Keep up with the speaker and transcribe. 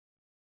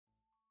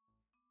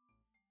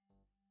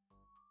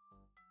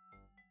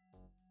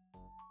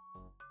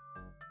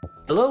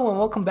Hello and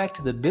welcome back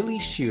to the Billy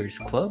Shears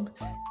Club.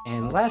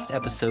 And last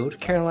episode,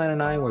 Caroline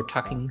and I were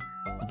talking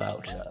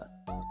about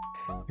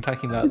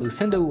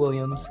Lucinda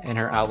Williams and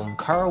her album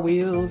Car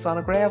Wheels on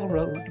a Gravel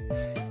Road.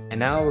 And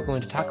now we're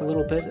going to talk a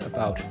little bit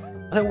about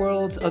Other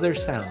Worlds, Other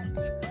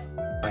Sounds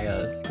by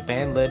the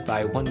band led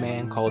by one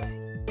man called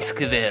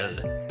Esquivel.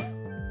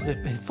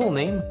 His full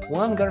name,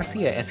 Juan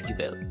Garcia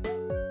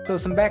Esquivel. So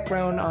some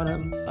background on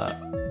him.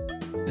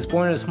 He was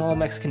born in a small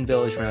Mexican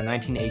village around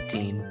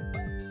 1918.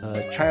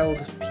 A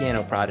child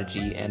piano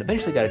prodigy, and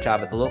eventually got a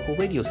job at the local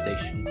radio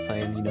station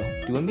playing,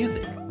 doing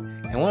music.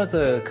 And one of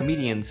the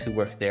comedians who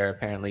worked there,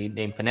 apparently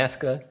named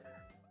Pinesca,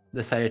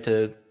 decided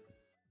to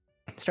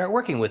start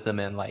working with him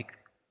and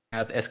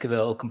have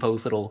Esquivel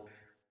compose little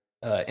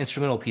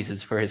instrumental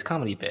pieces for his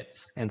comedy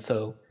bits. And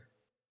so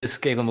this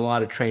gave him a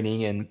lot of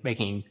training in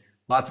making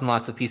lots and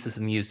lots of pieces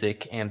of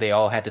music, and they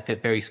all had to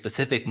fit very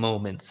specific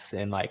moments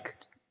in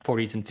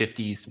 40s and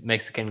 50s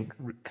Mexican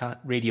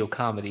radio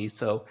comedy.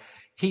 So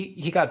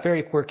he got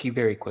very quirky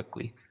very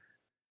quickly.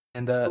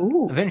 And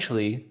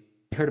eventually,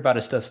 he heard about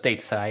his stuff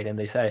stateside, and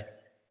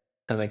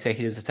some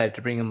executives decided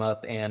to bring him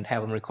up and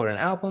have him record an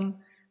album.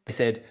 They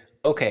said,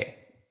 okay,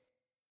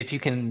 if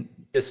you can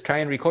just try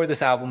and record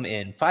this album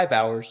in 5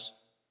 hours,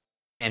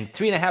 and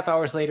 3.5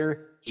 hours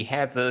later, he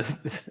had the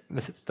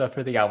stuff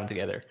for the album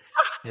together.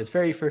 His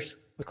very first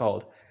was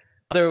called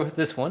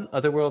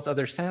Other Worlds,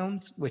 Other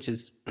Sounds, which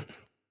is,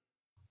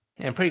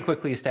 and pretty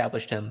quickly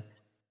established him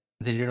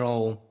the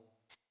general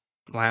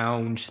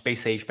lounge,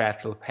 space age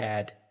bachelor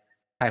pad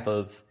type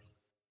of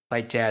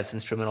light jazz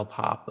instrumental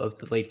pop of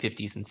the late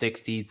 50s and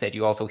 60s that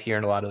you also hear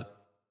in a lot of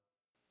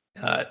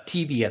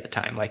TV at the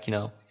time.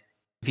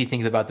 If you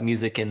think about the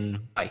music in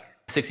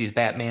 60s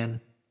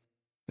Batman,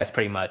 that's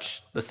pretty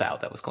much the style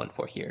that was going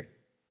for here.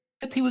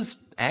 Except he was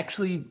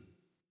actually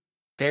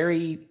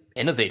very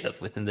innovative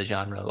within the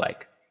genre.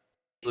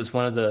 He was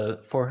one of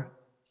the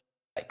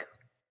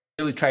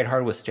really tried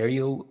hard with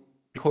stereo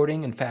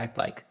recording. In fact,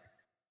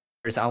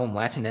 his album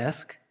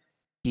Latinesque,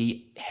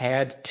 he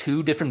had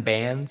 2 different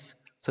bands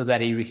so that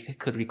he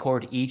could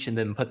record each and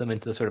then put them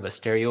into sort of a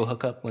stereo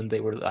hookup when they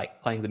were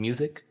playing the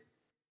music.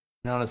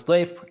 And on his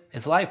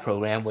live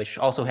program, which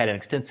also had an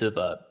extensive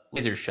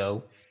laser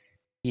show,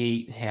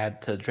 he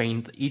had to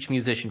train each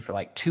musician for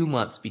 2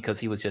 months because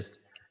he was just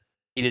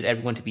needed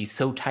everyone to be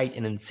so tight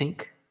and in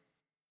sync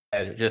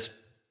that it just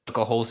took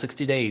a whole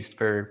 60 days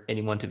for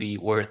anyone to be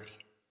worthy.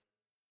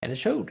 And it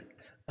showed.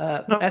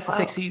 As the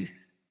 60s,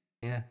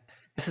 yeah.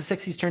 As the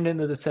 60s turned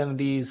into the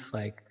 70s,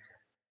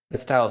 the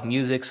style of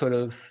music sort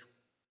of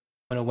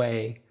went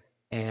away,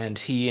 and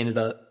he ended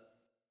up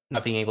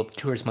not being able to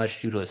tour as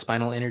much due to a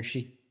spinal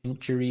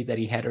injury that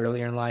he had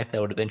earlier in life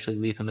that would eventually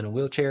leave him in a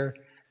wheelchair.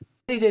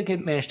 He did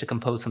manage to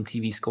compose some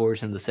TV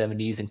scores in the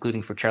 70s,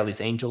 including for Charlie's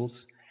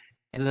Angels.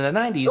 And in the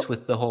 90s,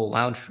 with the whole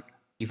lounge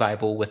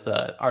revival with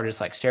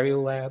artists like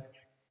Stereolab,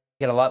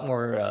 he got a lot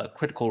more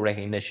critical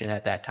recognition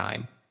at that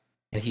time.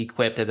 And he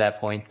quipped at that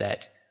point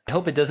that, I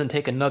hope it doesn't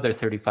take another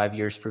 35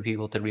 years for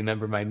people to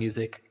remember my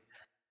music.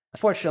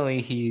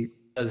 Unfortunately, he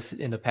does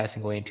end up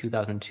passing away in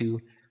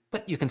 2002,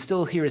 but you can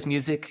still hear his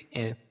music,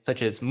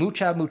 such as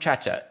Mucha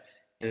Muchacha,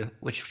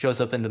 which shows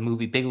up in the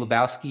movie Big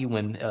Lebowski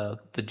when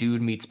the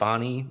dude meets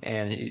Bonnie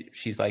and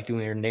she's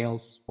doing her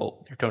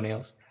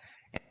toenails.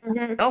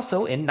 And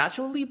also in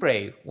Nacho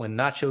Libre when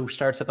Nacho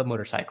starts up a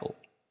motorcycle.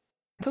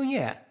 So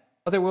yeah,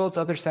 Other Worlds,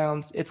 Other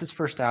Sounds, it's his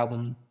first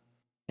album.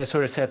 It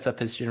sort of sets up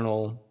his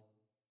general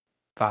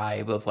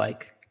vibe of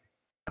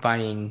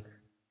combining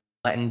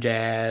Latin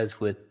jazz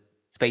with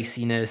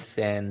spaciness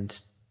and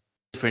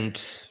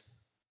different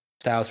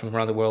styles from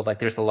around the world.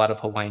 There's a lot of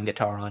Hawaiian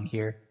guitar on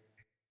here.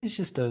 It's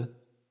just let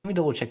me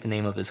double check the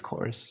name of his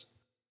chorus.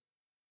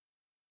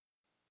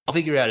 I'll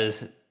figure out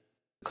his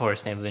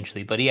chorus name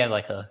eventually, but he had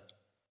a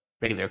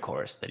regular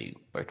chorus that he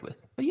worked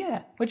with. But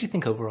yeah, what'd you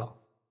think overall?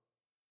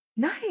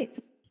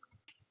 Nice.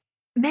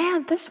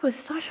 Man, this was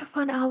such a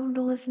fun album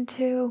to listen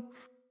to.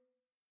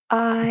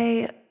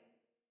 I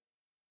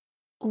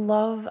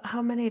love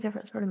how many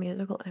different sort of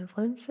musical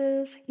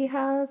influences he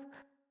has.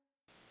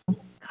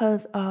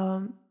 Because,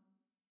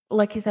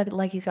 like he said,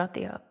 he's got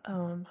the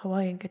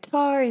Hawaiian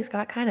guitar. He's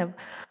got kind of.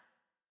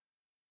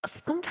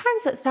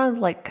 Sometimes it sounds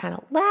kind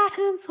of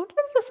Latin.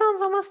 Sometimes it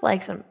sounds almost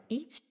like some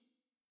each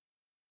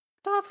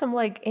stuff, some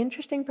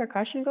interesting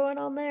percussion going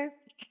on there.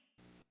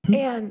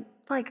 And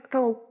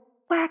the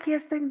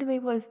wackiest thing to me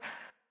was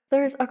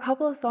there's a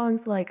couple of songs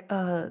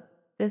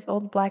This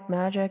Old Black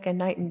Magic and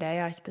Night and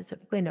Day. I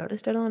specifically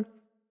noticed it on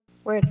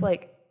where it's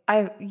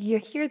you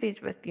hear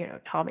these with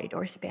Tommy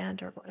Dorsey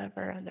Band or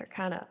whatever, and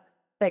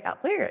they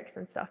got lyrics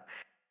and stuff.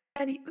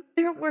 And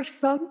there were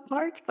sung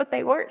parts, but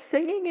they weren't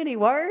singing any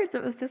words.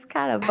 It was just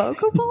kind of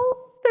vocable.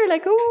 They're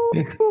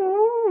ooh,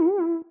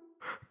 ooh.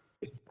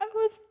 That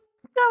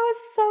was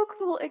so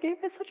cool. It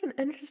gave it such an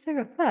interesting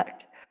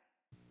effect.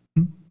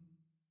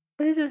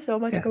 There's just so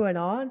much going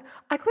on.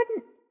 I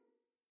couldn't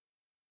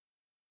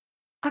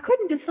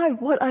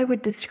decide what I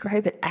would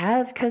describe it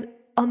as, because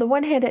on the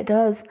one hand it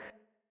does,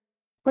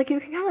 you can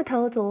kind of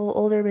tell it's a little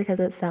older because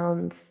it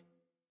sounds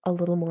a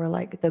little more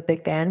like the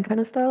big band kind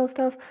of style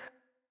stuff,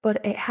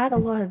 but it had a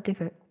lot of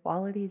different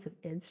qualities of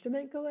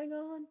instrument going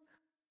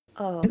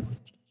on,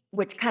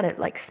 which kind of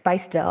like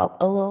spiced it up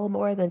a little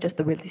more than just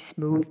the really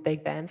smooth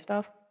big band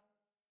stuff.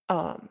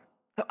 Um,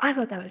 so I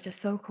thought that was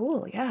just so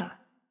cool. Yeah.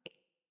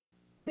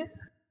 Yeah,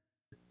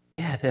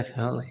 yeah,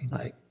 definitely.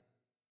 Like,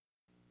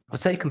 I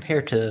would say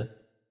compared to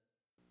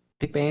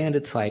big band,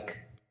 it's like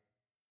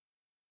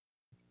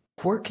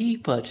quirky,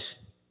 but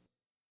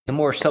in a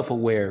more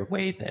self-aware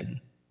way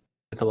than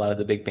with a lot of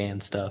the big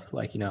band stuff.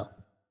 Like,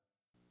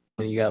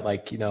 when you got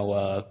like,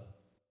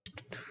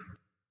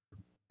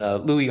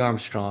 Louis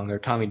Armstrong or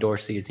Tommy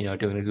Dorsey is,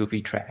 doing a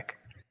goofy track.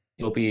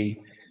 It'll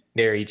be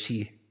very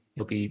cheesy.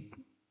 It'll be,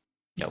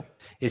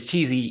 it's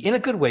cheesy in a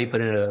good way,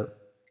 but in a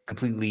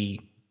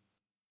completely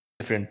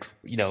different,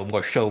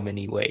 more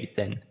showman-y way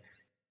than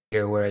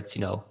here, where it's,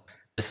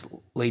 just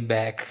laid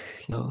back,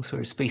 sort of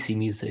spacey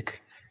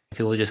music.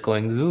 People just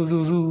going zoo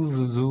zoo zoo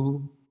zoo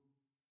zoo.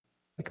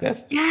 Like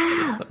that's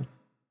Yeah. fun.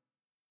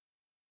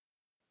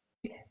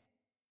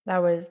 That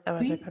was a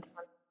good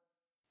one.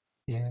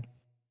 Yeah.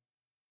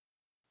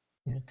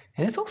 Yeah.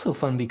 And it's also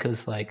fun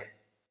because like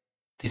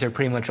these are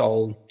pretty much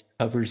all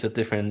covers of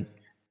different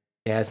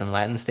jazz and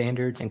Latin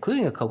standards,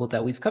 including a couple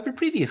that we've covered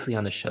previously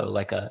on the show,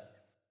 like that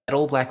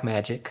old Black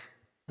Magic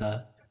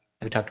that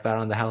we talked about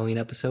on the Halloween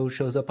episode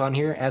shows up on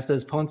here, as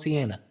does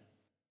Ponciana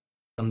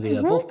from the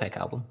Mhm. Wolfpack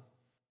album.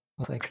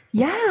 I was like,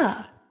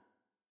 Yeah.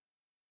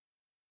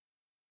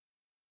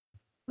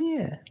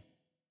 yeah.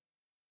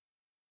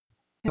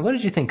 Yeah, what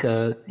did you think?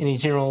 Any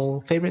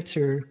general favorites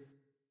or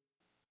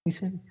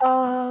least favorites?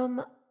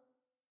 Um,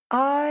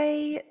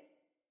 I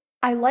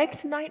I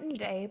liked Night and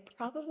Day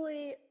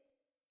probably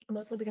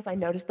mostly because I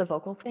noticed the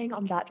vocal thing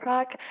on that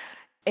track,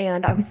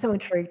 and I was so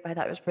intrigued by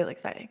that. It was really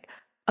exciting.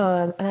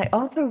 And I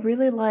also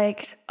really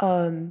liked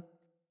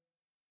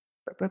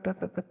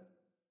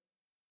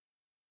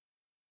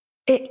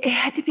it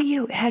had to be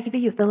you. It had to be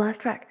you. The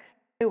last track.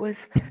 It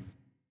was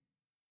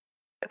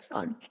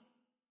fun.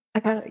 I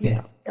kind of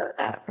Yeah. know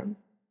that from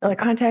other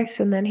contexts,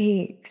 and then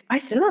I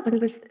stood up, and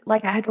it was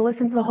like I had to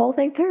listen to the whole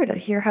thing through to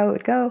hear how it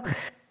would go,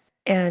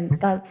 and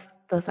that's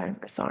the sign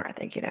of a song. I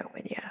think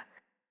when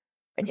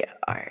you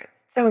are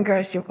so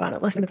engrossed you want to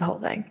listen to the whole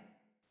thing.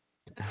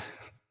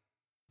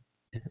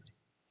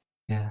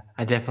 Yeah,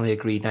 I definitely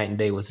agree. Night and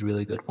Day was a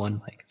really good one.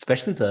 Like,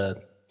 especially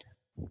the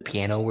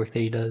piano work that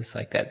he does,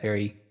 like that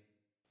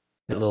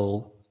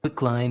little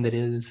quick line that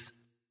is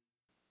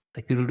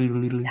like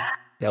doodle-doodle-doodle.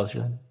 That was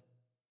really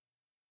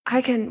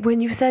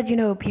When you said,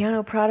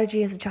 piano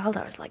prodigy as a child,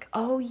 I was like,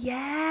 oh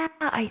yeah,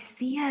 I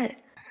see it.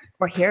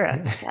 Or hear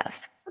it, I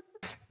guess.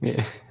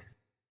 yeah.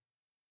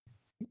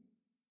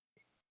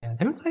 Yeah,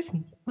 there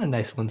were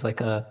nice ones. Like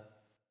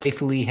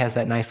Faithfully has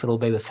that nice little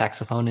bit of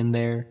saxophone in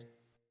there.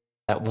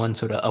 That one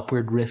sort of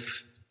upward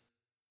riff.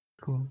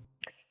 Cool.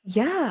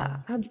 Yeah,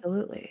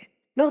 absolutely.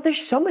 No,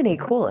 there's so many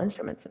cool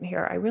instruments in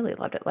here. I really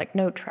loved it. Like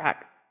no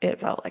track, it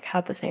felt like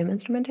had the same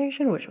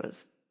instrumentation, which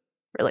was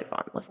really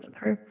fun listening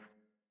through.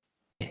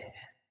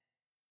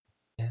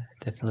 Yeah,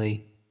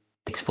 definitely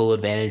takes full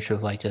advantage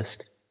of like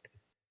just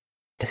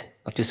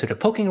sort of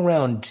poking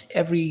around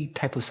every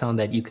type of sound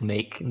that you can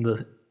make in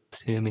the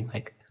assuming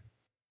like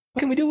what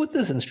can we do with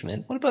this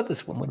instrument? What about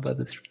this one? What about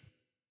this?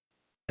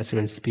 That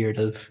sort of spirit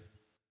of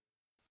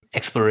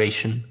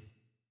exploration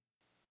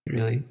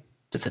really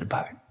sets it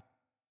apart.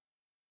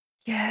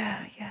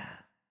 Yeah, yeah.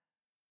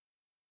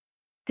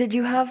 Did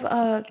you have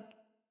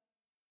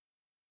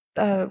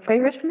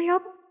favorites from the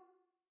album?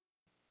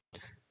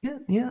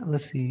 Yeah.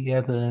 Let's see.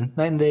 Yeah, the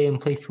Night and Day and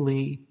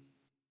Playfully.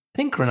 I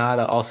think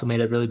Granada also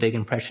made a really big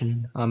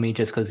impression on me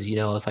just because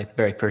it's like the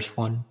very first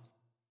one.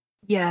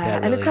 Yeah,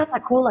 That and it's really, got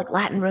that cool like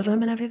Latin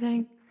rhythm and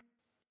everything.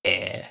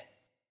 yeah.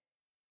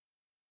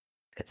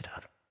 Good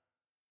stuff.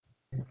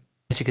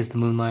 Magic is the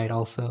Moonlight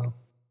also.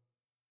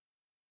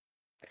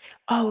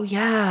 Oh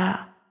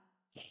yeah.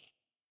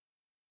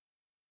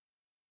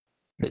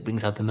 That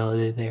brings out the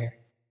melody there.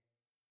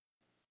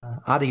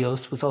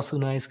 Adios was also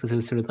nice because it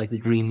was sort of like the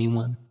dreamy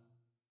one.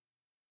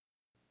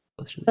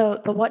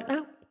 The what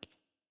now?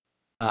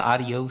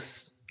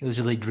 Adios. It was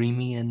really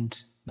dreamy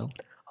and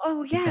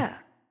Oh laid back. yeah.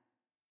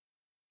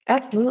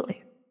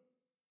 Absolutely.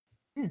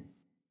 Yeah,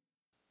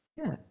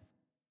 yeah.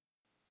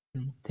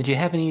 Did you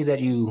have any that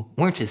you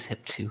weren't as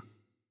hip to?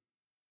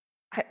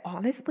 I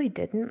honestly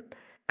didn't,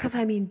 because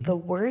I mean, the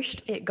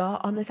worst it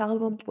got on this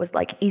album was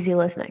like easy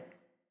listening,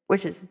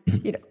 which is,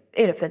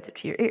 inoffensive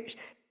to your ears.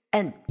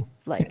 And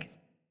like,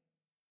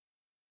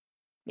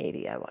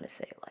 maybe I want to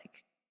say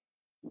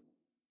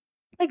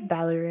like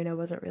Ballerina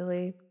wasn't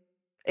really,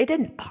 it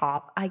didn't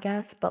pop, I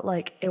guess, but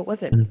like, it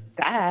wasn't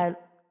bad.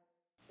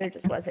 There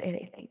just wasn't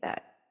anything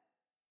that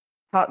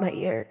caught my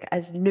ear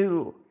as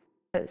new,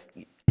 because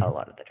a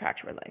lot of the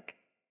tracks were like,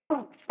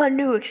 oh, fun,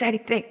 new,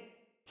 exciting thing.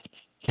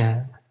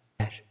 Yeah.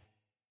 Gotcha.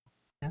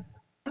 Yeah.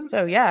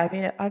 So yeah, I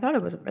mean, I thought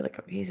it was a really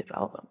cohesive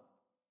album.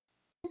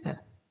 Yeah.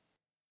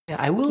 Yeah.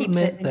 I will Keeps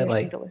it admit that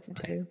interesting to listen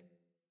to.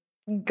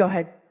 Go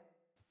ahead.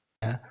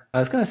 yeah, I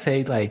was gonna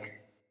say like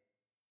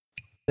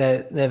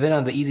that bit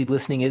on the easy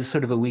listening is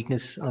sort of a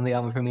weakness on the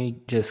album for me,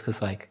 just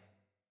because like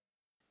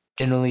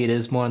generally it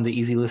is more on the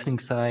easy listening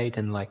side,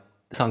 and like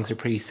the songs are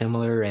pretty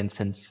similar. And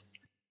since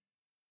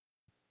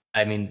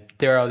I mean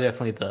there are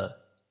definitely the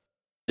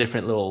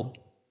different little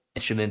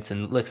instruments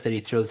and licks that he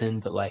throws in,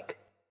 but like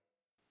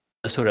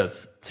the sort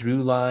of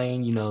through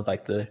line,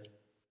 like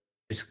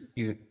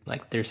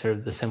there's sort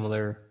of the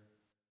similar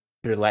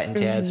sort of Latin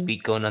jazz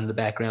beat going on in the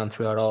background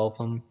throughout all of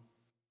them.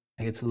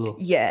 Like it's a little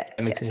it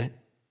makes it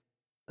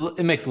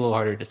makes it a little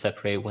harder to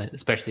separate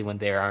especially when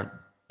there aren't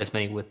as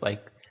many with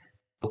like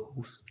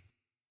vocals.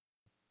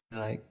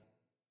 Like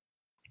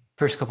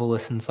first couple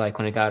listens, like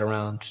when it got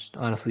around, just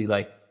honestly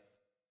like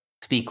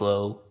speak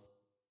low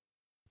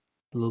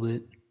a little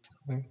bit.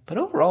 But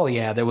overall,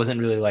 yeah, there wasn't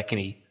really like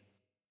any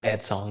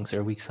bad songs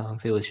or weak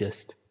songs. It was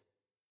just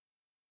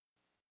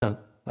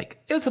like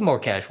it was a more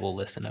casual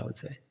listen, I would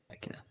say.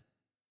 Like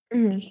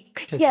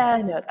Yeah,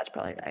 no, that's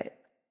probably right.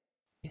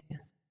 Yeah.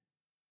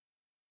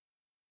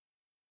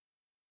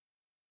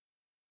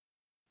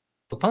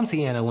 But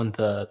Ponciana, when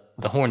the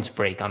horns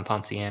break on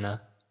Ponciana,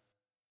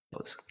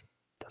 that's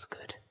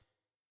good.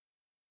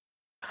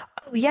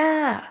 Oh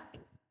yeah,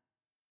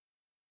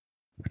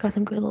 got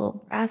some good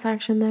little brass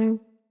action there.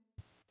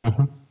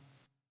 Mm-hmm.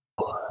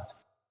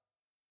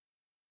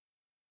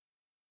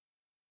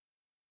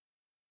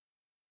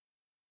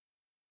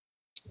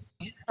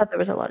 I thought there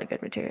was a lot of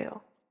good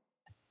material.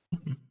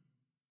 Mm-hmm.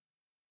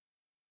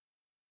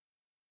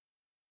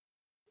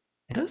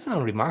 It does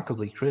sound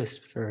remarkably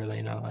crisp for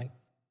like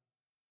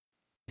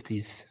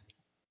these.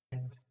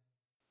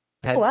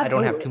 I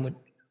don't have too much.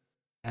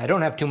 I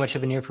don't have too much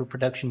of an ear for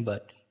production,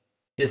 but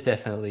it's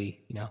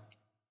definitely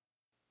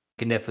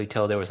can definitely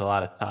tell there was a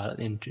lot of thought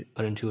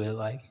put into it.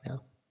 Like the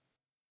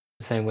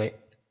same way,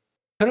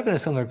 kind of in a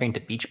similar vein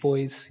to Beach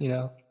Boys.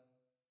 Like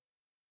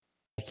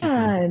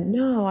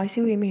no, I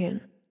see what you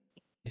mean.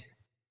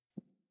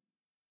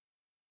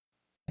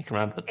 Like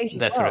around with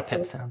that sort of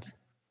pet sounds.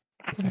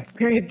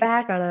 Bring it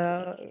back on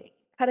a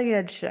cutting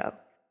edge show.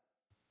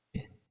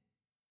 Yeah.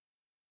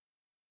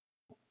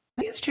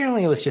 I guess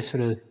generally it was just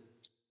sort of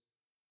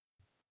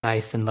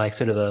nice and like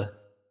sort of a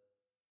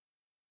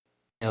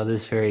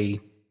this very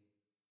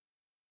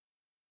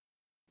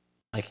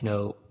like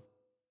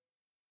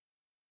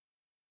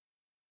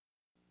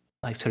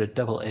like sort of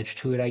double edge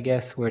to it, I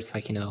guess, where it's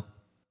like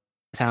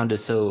sound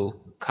is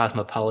so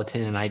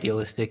cosmopolitan and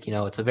idealistic.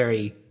 It's a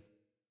very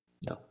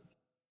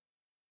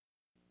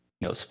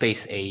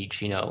space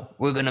age.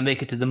 We're gonna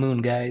make it to the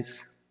moon,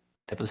 guys.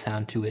 Type of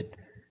sound to it,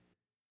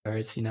 where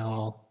it's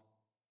all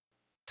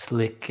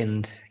slick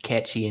and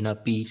catchy and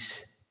upbeat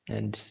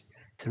and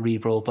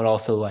cerebral, but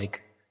also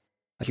like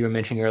you were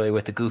mentioning earlier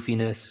with the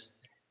goofiness,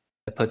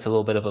 it puts a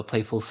little bit of a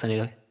playful,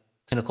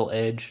 cynical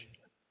edge.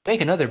 To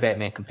make another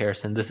Batman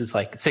comparison, this is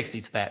like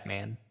 60s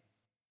Batman,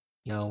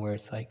 where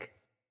it's like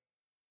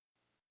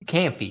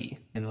campy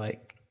in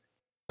like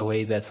a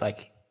way that's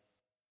like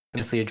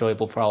immensely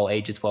enjoyable for all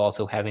ages while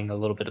also having a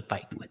little bit of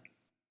bite to it.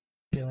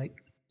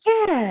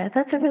 Yeah,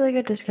 that's a really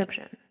good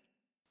description.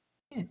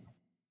 Yeah.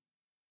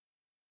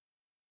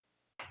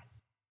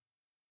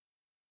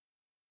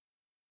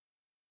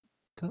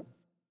 So,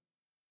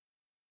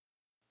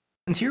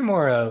 since you're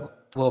more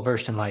well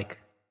versed in like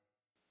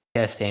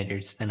jazz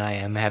standards than I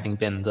am, having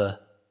been the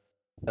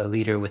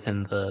leader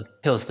within the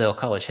Hillsdale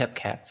College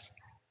Hepcats,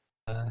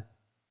 how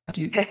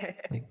do you how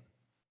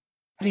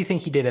do you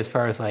think he did as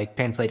far as like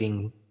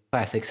translating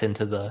classics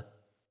into the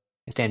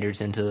standards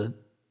into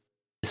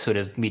this sort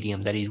of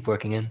medium that he's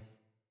working in?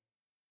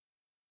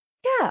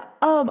 Yeah,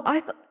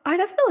 I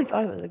definitely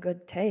thought it was a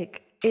good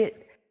take.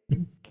 It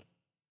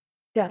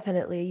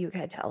definitely, you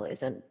can tell,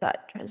 isn't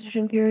that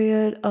transition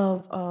period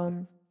of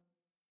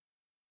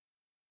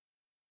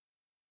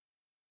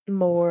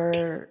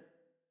more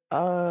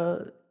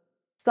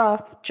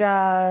soft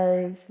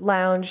jazz,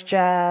 lounge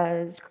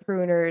jazz,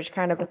 crooners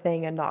kind of a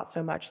thing, and not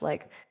so much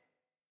like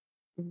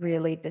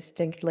really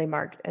distinctly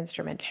marked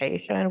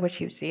instrumentation, which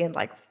you see in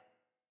like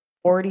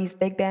 40s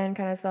big band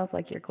kind of stuff,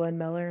 like your Glenn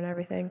Miller and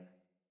everything.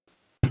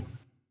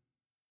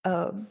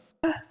 And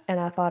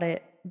I thought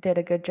it did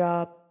a good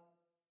job,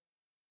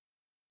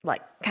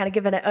 like kind of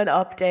giving it an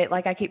update.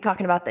 Like I keep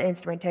talking about the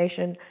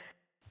instrumentation,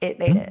 it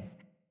made it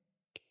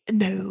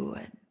new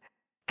and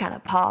kind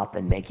of pop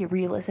and make you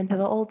re-listen to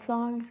the old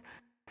songs.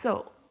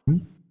 So,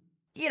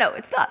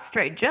 it's not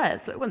straight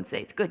jazz, so I wouldn't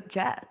say it's good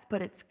jazz,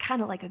 but it's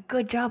kind of like a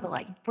good job of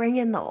like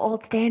bringing the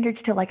old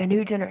standards to like a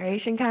new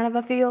generation kind of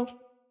a feel.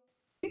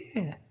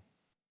 Yeah,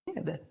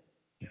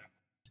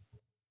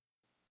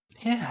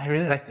 yeah, I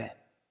really like that.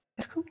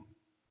 That's cool.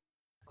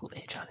 Cool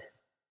edge on it.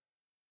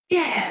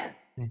 Yeah.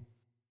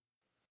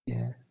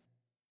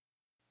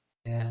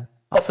 Yeah.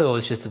 Also, it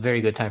was just a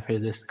very good time for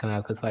this to come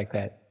out because like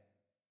that,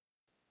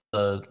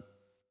 the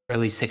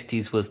early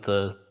 '60s was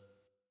the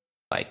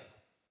like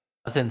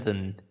other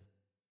than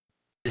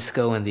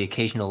disco and the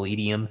occasional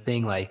EDM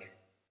thing, like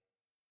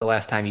the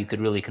last time you could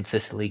really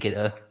consistently get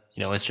a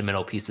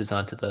instrumental pieces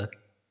onto to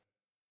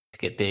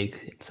get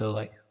big. So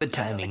like good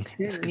timing.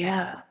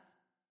 Yeah.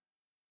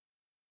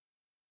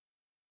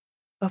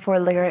 before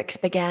lyrics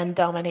began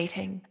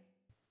dominating.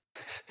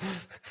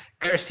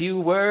 Curse you,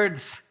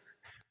 words!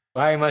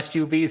 Why must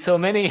you be so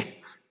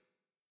many?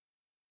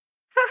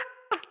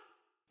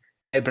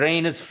 My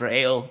brain is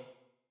frail.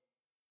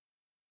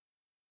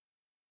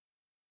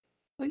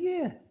 Well,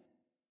 yeah.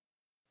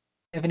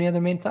 Have any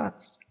other main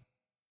thoughts?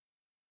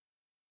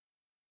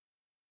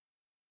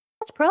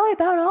 That's probably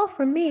about all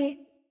from me.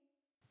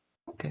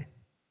 Okay.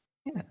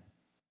 Yeah.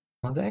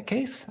 Well, in that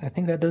case, I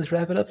think that does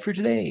wrap it up for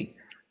today.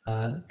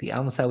 The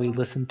album that we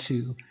listened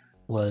to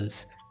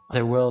was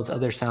Other Worlds,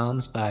 Other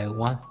Sounds by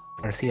Juan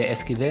Garcia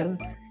Esquivel.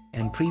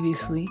 And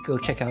previously, go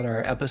check out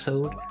our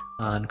episode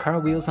on Car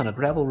Wheels on a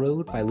Gravel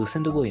Road by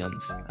Lucinda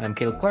Williams. I'm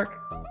Caleb Clark.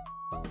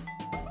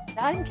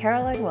 I'm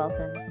Caroline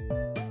Welton.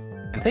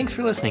 And thanks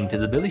for listening to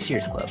the Billy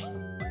Shears Club.